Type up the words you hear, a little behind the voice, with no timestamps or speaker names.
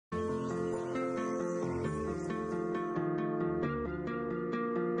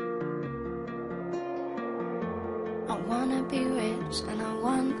wanna be rich and I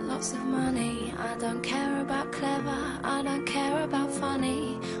want lots of money. I don't care about clever, I don't care about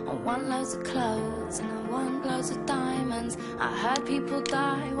funny. I want loads of clothes and I want loads of diamonds. I heard people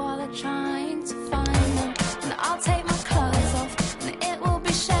die while they're trying to find them. And I'll take my clothes off and it will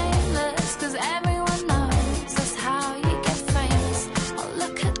be shameless, 'cause everyone knows that's how you get famous. I'll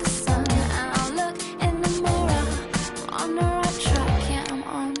look at the sun and I'll look in the mirror. I'm on the right track, yeah, I'm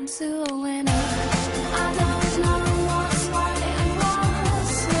on to a winner. I don't know what's right and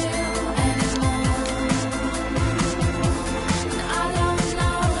what's real anymore. And I don't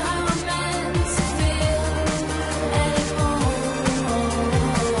know how I'm meant to feel anymore.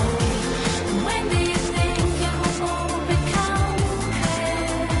 When do you think it will all become clear?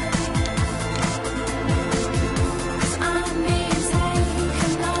 'Cause I'm being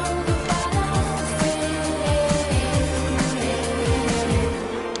taken over by the fear.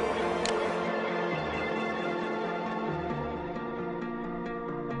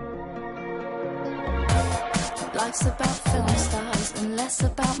 Life's about film stars and less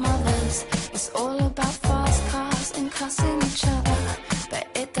about